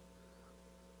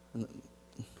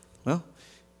 Well,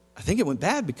 I think it went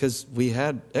bad because we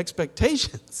had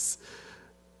expectations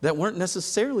that weren't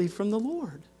necessarily from the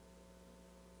Lord.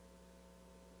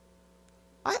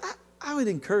 I would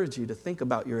encourage you to think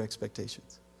about your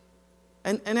expectations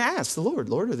and ask the Lord,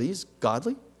 Lord, are these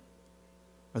godly?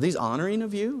 Are these honoring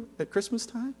of you at Christmas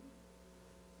time?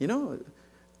 You know,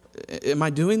 am I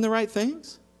doing the right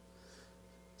things?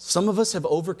 Some of us have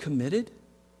overcommitted,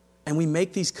 and we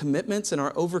make these commitments, and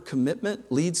our overcommitment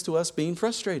leads to us being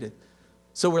frustrated.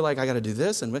 So we're like, I got to do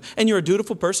this. And you're a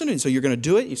dutiful person, and so you're going to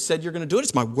do it. You said you're going to do it.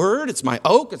 It's my word. It's my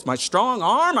oak. It's my strong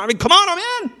arm. I mean, come on, I'm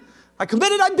in. I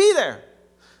committed I'd be there.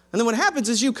 And then what happens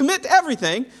is you commit to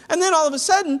everything, and then all of a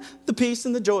sudden, the peace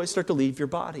and the joy start to leave your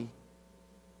body.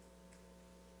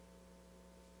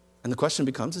 And the question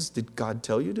becomes, did God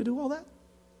tell you to do all that?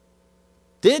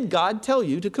 Did God tell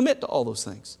you to commit to all those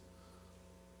things?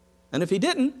 And if he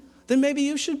didn't, then maybe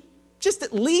you should just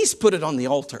at least put it on the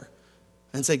altar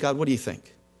and say, God, what do you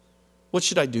think? What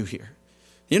should I do here?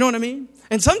 You know what I mean?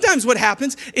 And sometimes what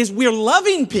happens is we're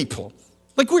loving people.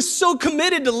 Like we're so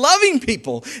committed to loving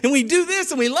people. And we do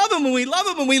this and we love them and we love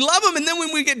them and we love them. And then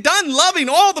when we get done loving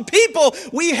all the people,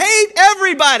 we hate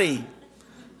everybody.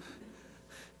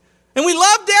 And we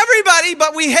loved everybody,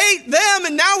 but we hate them,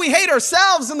 and now we hate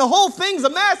ourselves, and the whole thing's a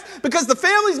mess because the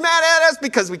family's mad at us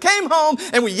because we came home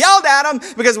and we yelled at them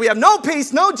because we have no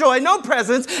peace, no joy, no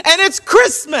presents, and it's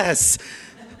Christmas,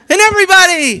 and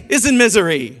everybody is in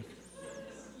misery.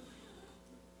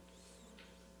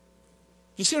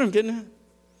 You see what I'm getting at?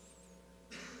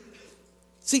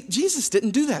 See, Jesus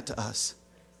didn't do that to us.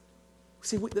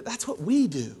 See, that's what we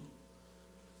do.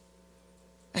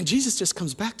 And Jesus just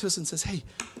comes back to us and says, hey,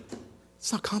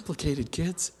 it's not complicated,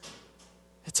 kids.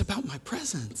 It's about my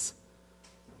presence.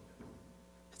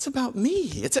 It's about me.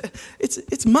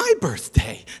 It's my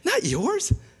birthday, not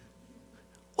yours.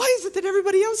 Why is it that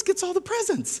everybody else gets all the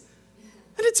presents?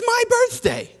 And it's my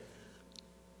birthday.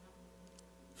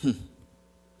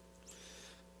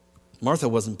 Martha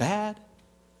wasn't bad.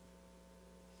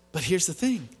 But here's the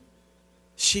thing.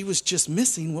 She was just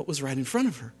missing what was right in front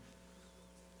of her.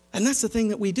 And that's the thing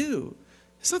that we do.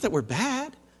 It's not that we're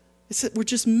bad. It's that we're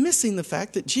just missing the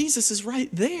fact that Jesus is right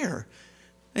there.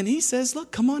 And he says,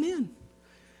 look, come on in.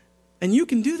 And you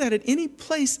can do that at any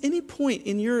place, any point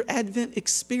in your Advent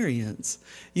experience.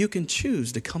 You can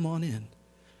choose to come on in.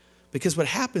 Because what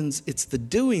happens, it's the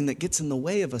doing that gets in the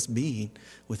way of us being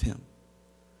with him.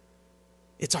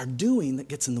 It's our doing that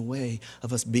gets in the way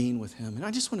of us being with him. And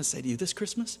I just want to say to you, this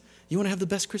Christmas, you want to have the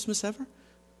best Christmas ever?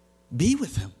 Be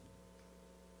with him.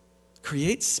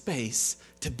 Create space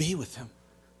to be with him.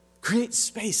 Create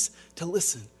space to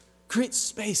listen. Create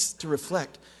space to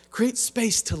reflect. Create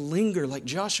space to linger like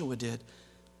Joshua did.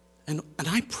 And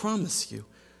I promise you,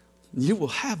 you will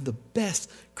have the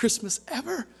best Christmas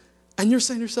ever. And you're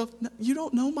saying to yourself, no, you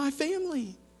don't know my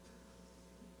family.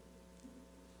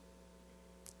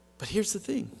 But here's the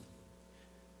thing.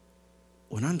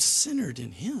 When I'm centered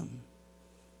in him,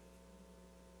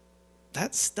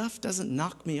 that stuff doesn't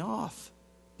knock me off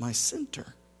my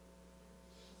center.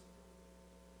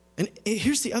 And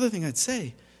here's the other thing I'd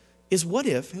say is what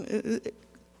if,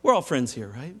 we're all friends here,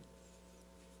 right?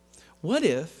 What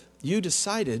if you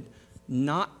decided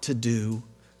not to do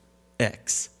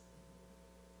X?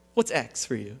 What's X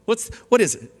for you? What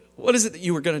is it? What is it that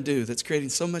you were going to do that's creating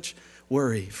so much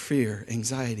worry, fear,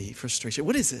 anxiety, frustration?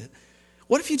 What is it?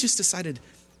 What if you just decided,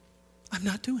 I'm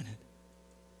not doing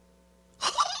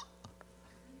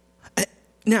it?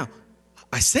 Now,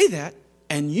 I say that,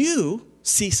 and you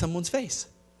see someone's face.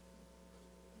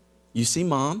 You see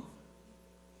mom.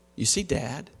 You see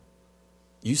dad.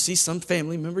 You see some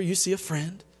family member. You see a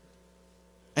friend.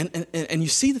 And you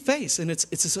see the face, and it's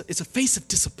a face of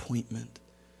disappointment.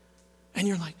 And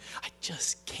you're like, I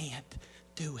just can't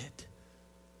do it.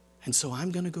 And so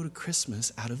I'm going to go to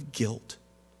Christmas out of guilt.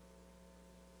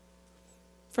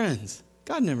 Friends,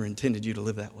 God never intended you to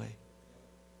live that way.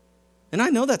 And I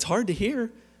know that's hard to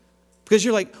hear because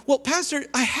you're like, well, Pastor,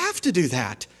 I have to do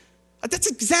that. That's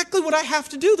exactly what I have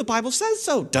to do. The Bible says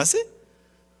so. Does it?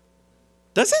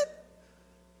 Does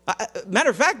it? Matter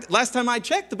of fact, last time I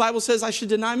checked, the Bible says I should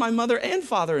deny my mother and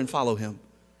father and follow him.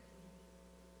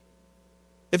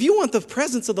 If you want the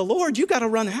presence of the Lord, you got to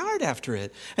run hard after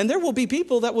it. And there will be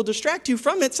people that will distract you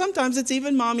from it. Sometimes it's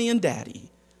even mommy and daddy.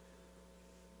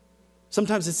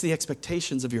 Sometimes it's the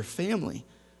expectations of your family.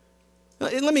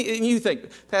 And you think,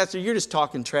 Pastor, you're just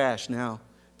talking trash now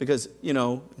because,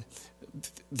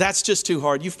 that's just too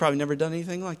hard. You've probably never done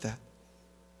anything like that.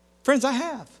 Friends, I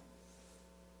have.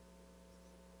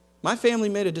 My family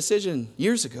made a decision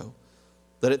years ago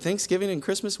that at Thanksgiving and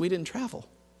Christmas, we didn't travel.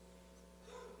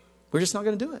 We're just not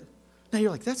going to do it. Now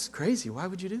you're like, that's crazy. Why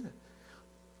would you do that?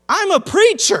 I'm a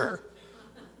preacher.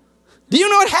 Do you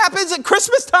know what happens at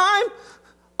Christmas time?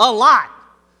 A lot.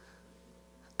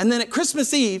 And then at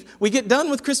Christmas Eve, we get done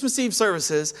with Christmas Eve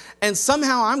services, and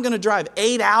somehow I'm going to drive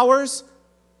 8 hours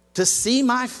to see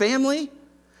my family.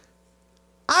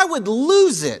 I would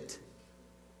lose it.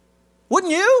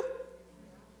 Wouldn't you?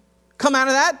 Come out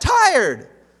of that tired.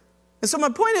 And so my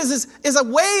point is a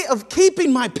way of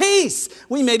keeping my peace.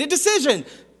 We made a decision.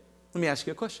 Let me ask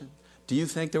you a question. Do you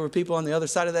think there were people on the other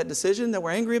side of that decision that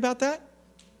were angry about that?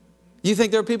 Do you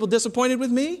think there were people disappointed with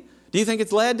me? Do you think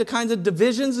it's led to kinds of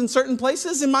divisions in certain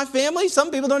places in my family? Some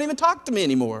people don't even talk to me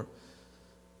anymore.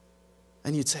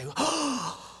 And you'd say,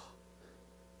 oh,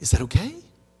 is that okay?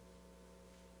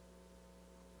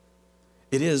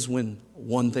 It is when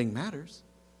one thing matters.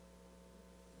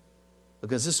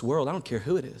 Because this world, I don't care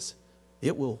who it is,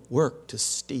 it will work to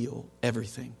steal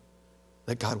everything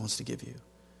that God wants to give you.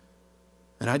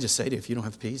 And I just say to you, if you don't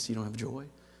have peace, you don't have joy,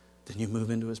 then you move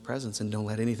into His presence and don't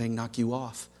let anything knock you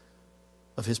off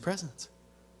of His presence.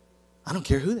 I don't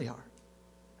care who they are.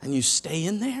 And you stay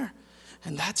in there.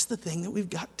 And that's the thing that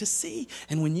we've got to see.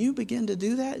 And when you begin to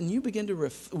do that, and you begin to,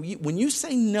 when you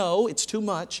say no, it's too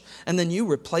much, and then you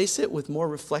replace it with more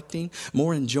reflecting,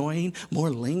 more enjoying, more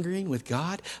lingering with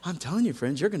God, I'm telling you,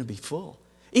 friends, you're going to be full.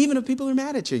 Even if people are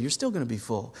mad at you, you're still going to be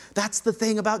full. That's the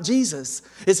thing about Jesus,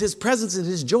 is His presence and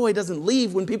His joy doesn't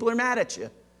leave when people are mad at you.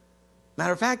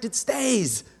 Matter of fact, it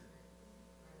stays.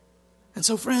 And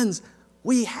so, friends,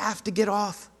 we have to get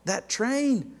off that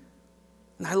train.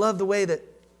 And I love the way that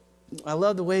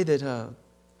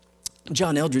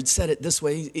John Eldredge said it this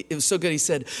way. It was so good. He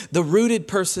said, the rooted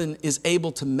person is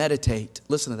able to meditate.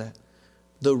 Listen to that.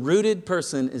 The rooted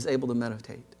person is able to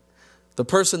meditate. The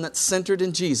person that's centered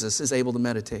in Jesus is able to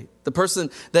meditate. The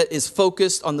person that is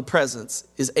focused on the presence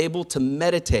is able to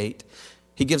meditate.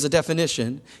 He gives a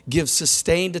definition, gives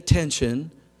sustained attention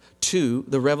to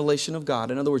the revelation of God.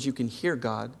 In other words, you can hear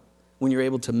God when you're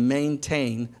able to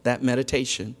maintain that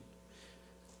meditation.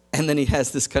 And then he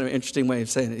has this kind of interesting way of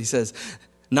saying it. He says,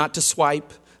 not to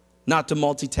swipe, not to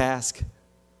multitask,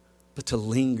 but to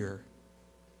linger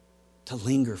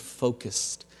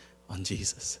focused on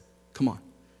Jesus. Come on.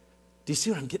 Do you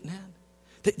see what I'm getting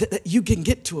at? That you can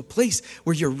get to a place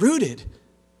where you're rooted.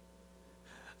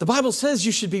 The Bible says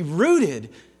you should be rooted.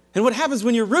 And what happens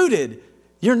when you're rooted?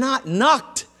 You're not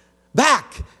knocked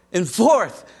back and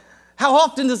forth. How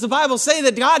often does the Bible say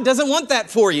that God doesn't want that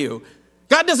for you?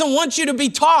 God doesn't want you to be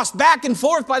tossed back and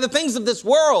forth by the things of this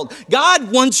world.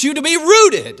 God wants you to be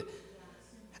rooted.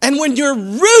 And when you're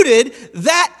rooted,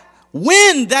 that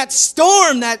wind, that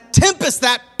storm, that tempest,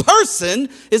 that person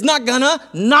is not going to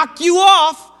knock you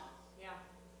off.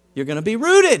 You're going to be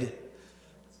rooted.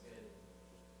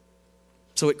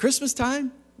 So at Christmas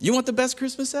time, you want the best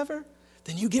Christmas ever?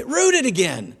 Then you get rooted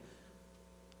again.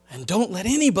 And don't let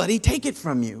anybody take it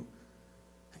from you.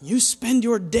 You spend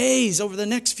your days over the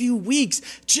next few weeks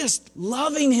just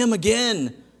loving Him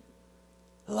again.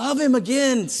 Love Him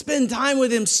again. Spend time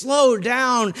with Him. Slow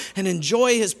down and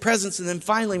enjoy His presence. And then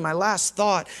finally, my last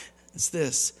thought is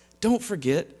this. Don't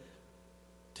forget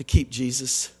to keep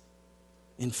Jesus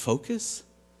in focus.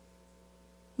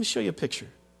 Let me show you a picture.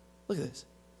 Look at this.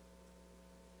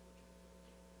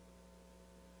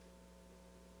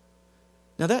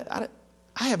 Now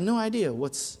I have no idea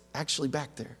what's actually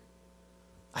back there.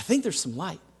 I think there's some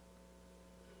light.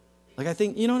 Like I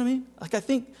think, you know what I mean? Like I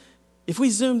think if we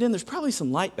zoomed in, there's probably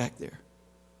some light back there.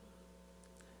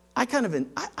 I kind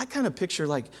of picture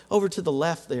like over to the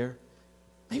left there,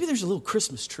 maybe there's a little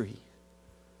Christmas tree.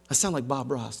 I sound like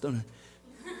Bob Ross, don't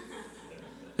I?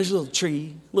 There's a little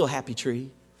tree, a little happy tree.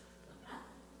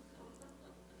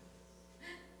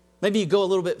 Maybe you go a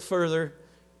little bit further,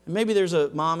 and maybe there's a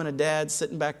mom and a dad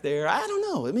sitting back there. I don't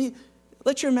know. I mean,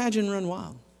 let your imagination run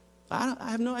wild.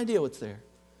 I have no idea what's there.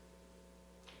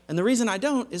 And the reason I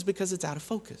don't is because it's out of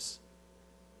focus.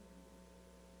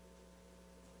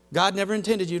 God never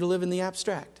intended you to live in the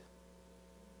abstract.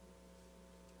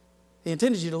 He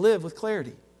intended you to live with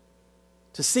clarity,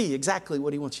 to see exactly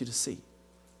what He wants you to see.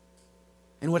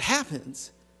 And what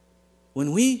happens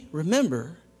when we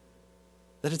remember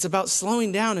That it's about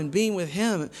slowing down and being with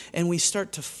him, and we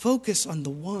start to focus on the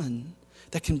one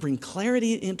that can bring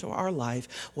clarity into our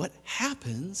life. What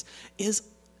happens is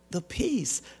the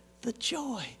peace, the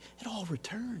joy, it all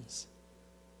returns.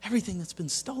 Everything that's been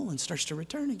stolen starts to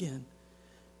return again.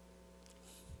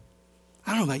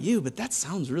 I don't know about you, but that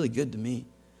sounds really good to me.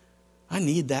 I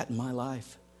need that in my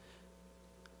life.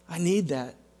 I need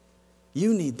that.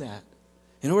 You need that.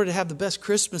 In order to have the best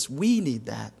Christmas, we need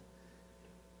that.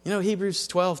 You know, Hebrews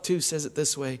 12:2 says it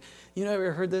this way. You know,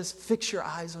 ever heard this? Fix your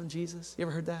eyes on Jesus. You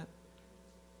ever heard that?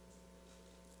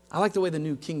 I like the way the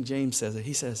New King James says it.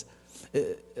 He says,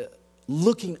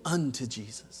 looking unto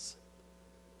Jesus.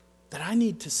 That I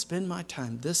need to spend my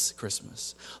time this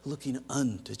Christmas looking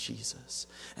unto Jesus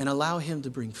and allow him to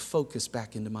bring focus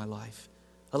back into my life.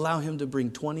 Allow him to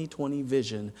bring 20/20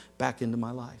 vision back into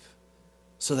my life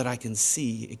so that I can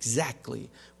see exactly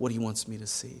what he wants me to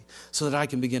see, so that I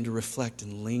can begin to reflect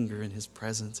and linger in his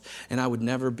presence. And I would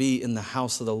never be in the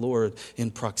house of the Lord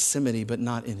in proximity, but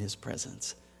not in his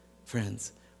presence.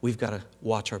 Friends, we've got to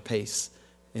watch our pace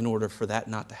in order for that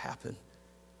not to happen.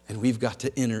 And we've got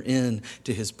to enter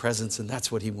into his presence, and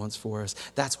that's what he wants for us.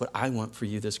 That's what I want for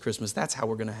you this Christmas. That's how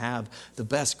we're going to have the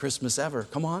best Christmas ever.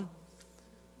 Come on.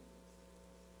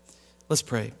 Let's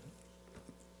pray.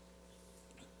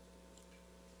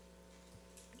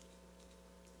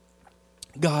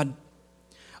 God,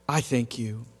 I thank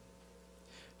you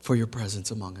for your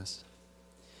presence among us.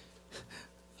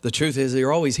 The truth is,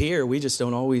 you're always here. We just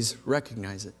don't always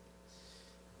recognize it.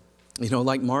 You know,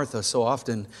 like Martha, so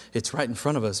often it's right in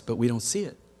front of us, but we don't see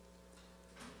it.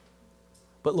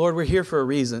 But Lord, we're here for a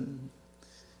reason.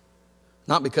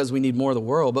 Not because we need more of the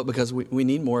world, but because we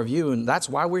need more of you, and that's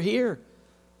why we're here.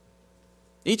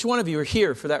 Each one of you are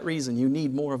here for that reason. You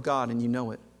need more of God, and you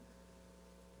know it.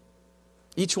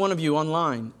 Each one of you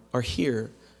online are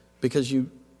here because you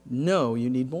know you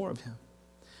need more of him.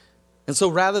 And so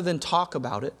rather than talk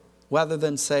about it, rather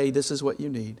than say this is what you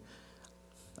need,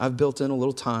 I've built in a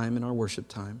little time in our worship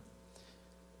time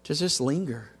to just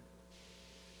linger,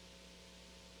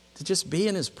 to just be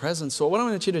in his presence. So what I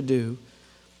want you to do,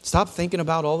 stop thinking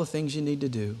about all the things you need to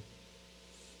do.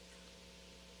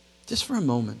 Just for a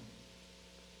moment,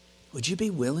 would you be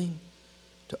willing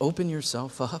to open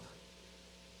yourself up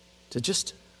to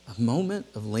just a moment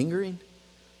of lingering,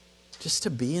 just to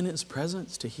be in his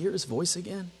presence, to hear his voice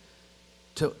again,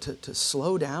 to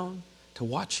slow down, to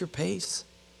watch your pace?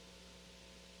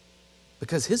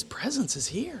 Because his presence is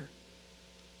here.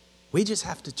 We just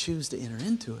have to choose to enter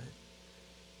into it.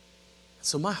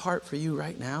 So my heart for you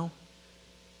right now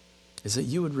is that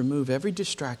you would remove every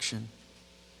distraction,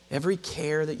 every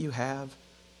care that you have,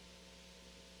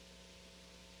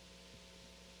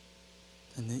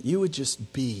 and that you would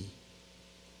just be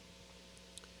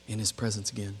in his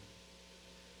presence again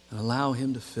and allow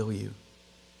him to fill you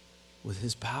with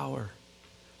his power.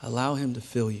 Allow him to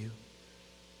fill you.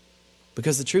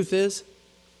 Because the truth is,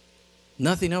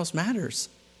 nothing else matters.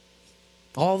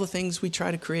 All the things we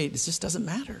try to create, it just doesn't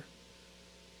matter.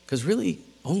 Because really,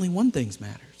 only one thing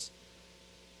matters.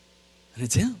 And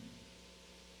it's him.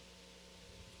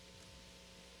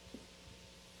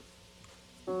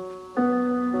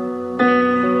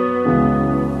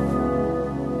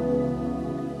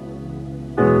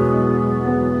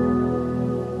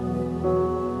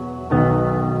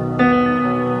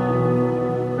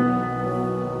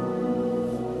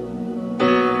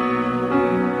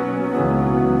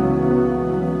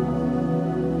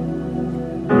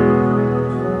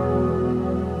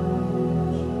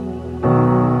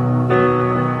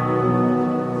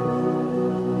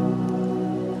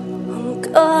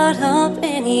 Caught up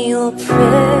in your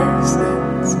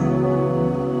presence,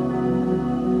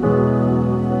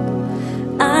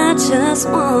 I just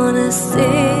wanna sit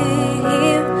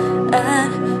here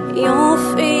at your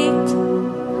feet.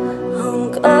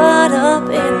 I'm caught up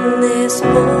in this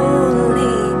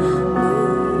holy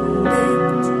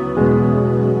moment,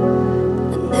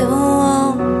 I never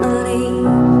wanna leave.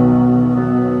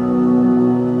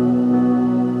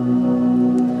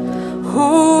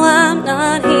 Oh, I'm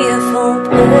not here for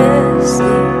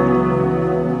blessing.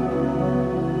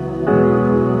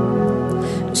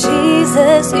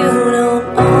 Jesus, you don't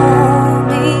owe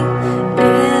me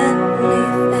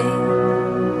anything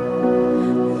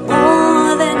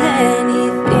more than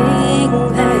anything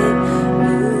that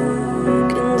you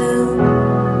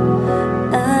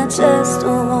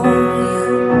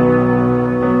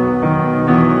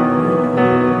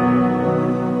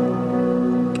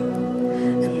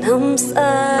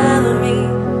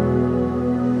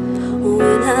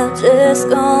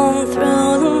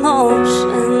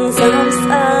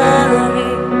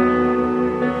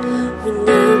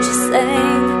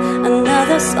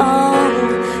song.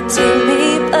 Take me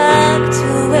back to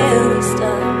where we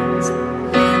start.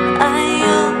 I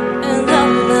open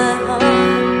up my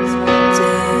heart to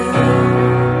you.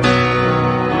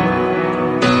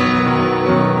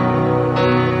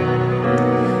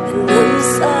 And I'm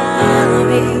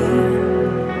sorry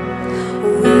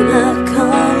when I've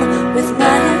come with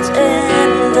my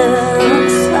agenda. I'm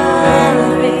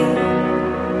sorry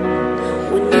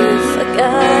when I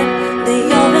forgot that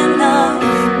you're enough.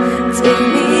 Take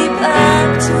me back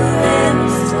to where we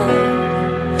started.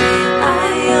 I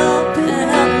open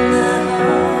up my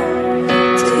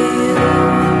heart to you.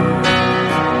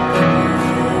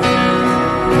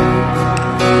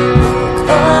 I'm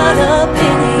caught up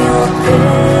in your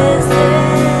presence.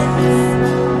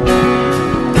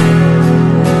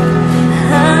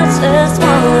 I just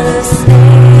wanna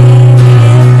stay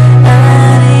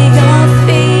at your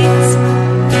feet.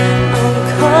 I'm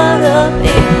caught up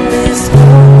in